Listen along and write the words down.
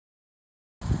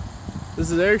This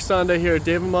is Eric Sonde here at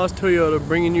David Moss Toyota,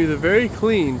 bringing you the very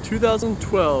clean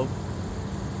 2012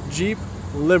 Jeep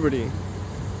Liberty,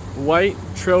 white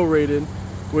trail rated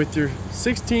with your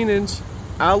 16-inch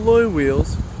alloy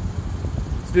wheels.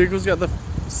 This vehicle's got the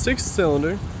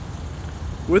 6-cylinder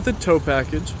with a tow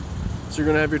package, so you're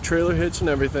going to have your trailer hitch and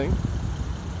everything.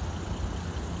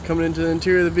 Coming into the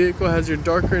interior of the vehicle, has your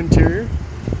darker interior,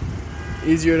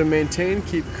 easier to maintain,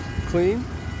 keep clean.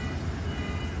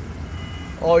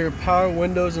 All your power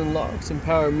windows and locks and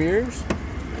power mirrors.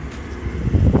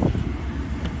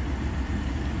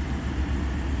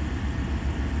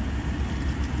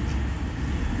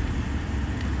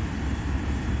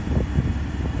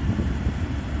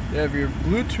 You have your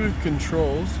Bluetooth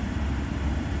controls,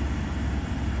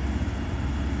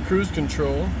 cruise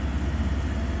control.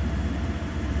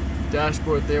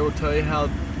 Dashboard there will tell you how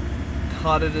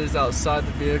hot it is outside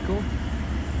the vehicle.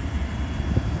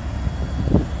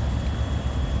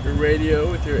 Your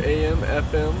radio with your AM,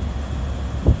 FM,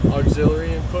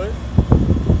 auxiliary input.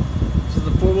 This is the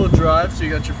 4-wheel drive, so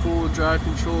you got your 4-wheel drive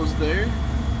controls there.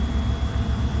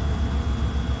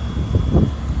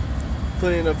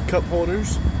 Plenty of cup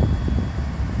holders.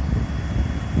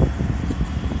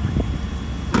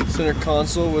 Center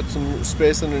console with some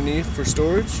space underneath for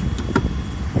storage.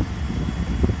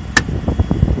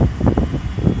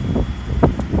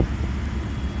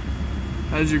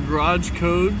 Has your garage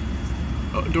code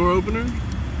door opener.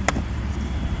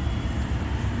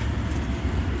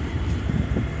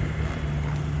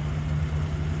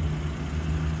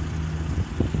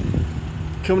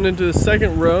 Coming into the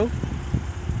second row,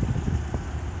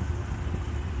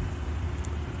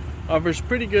 offers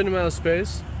pretty good amount of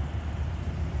space.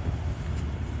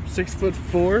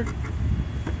 6'4",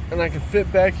 and I can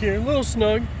fit back here a little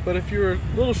snug, but if you were a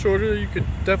little shorter, you could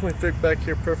definitely fit back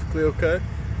here perfectly okay.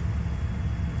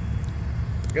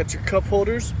 Got your cup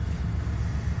holders.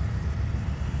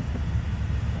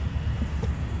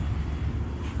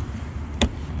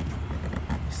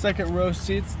 Second row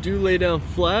seats do lay down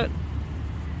flat.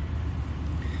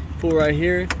 Pull right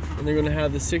here, and they're going to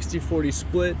have the 60-40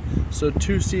 split, so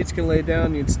 2 seats can lay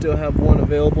down. You'd still have one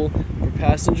available for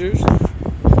passengers.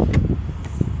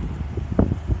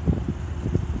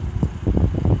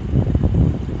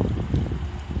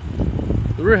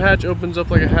 The rear hatch opens up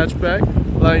like a hatchback,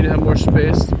 allowing you to have more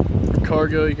space. For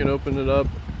cargo, you can open it up,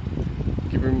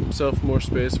 give yourself more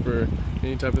space for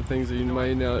any type of things that you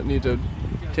might need to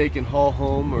take and haul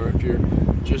home, or if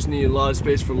you just need a lot of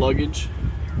space for luggage.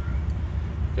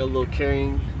 Got a little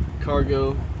carrying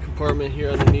cargo compartment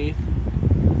here underneath.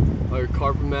 All your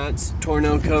carpet mats,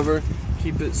 tonneau cover,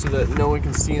 keep it so that no one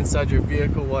can see inside your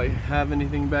vehicle while you have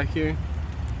anything back here.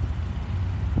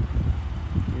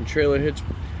 Your trailer hitch,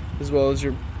 as well as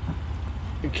your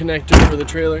connector for the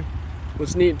trailer.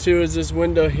 What's neat too is this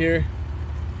window here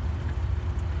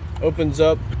opens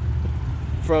up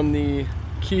from the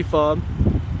key fob.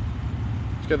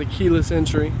 It's got the keyless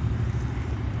entry.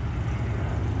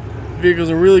 The vehicle's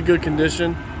in really good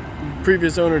condition. The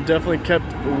previous owner definitely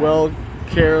kept well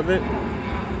care of it.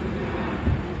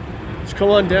 Just come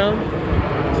on down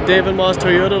to David Moss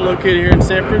Toyota, located here in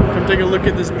Sanford. Come take a look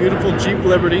at this beautiful Jeep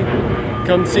Liberty.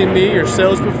 Come see me, your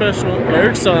sales professional,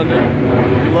 Eric Sonde.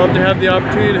 We'd love to have the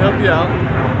opportunity to help you out.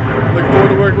 Look forward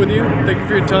to working with you. Thank you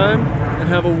for your time, and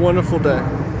have a wonderful day.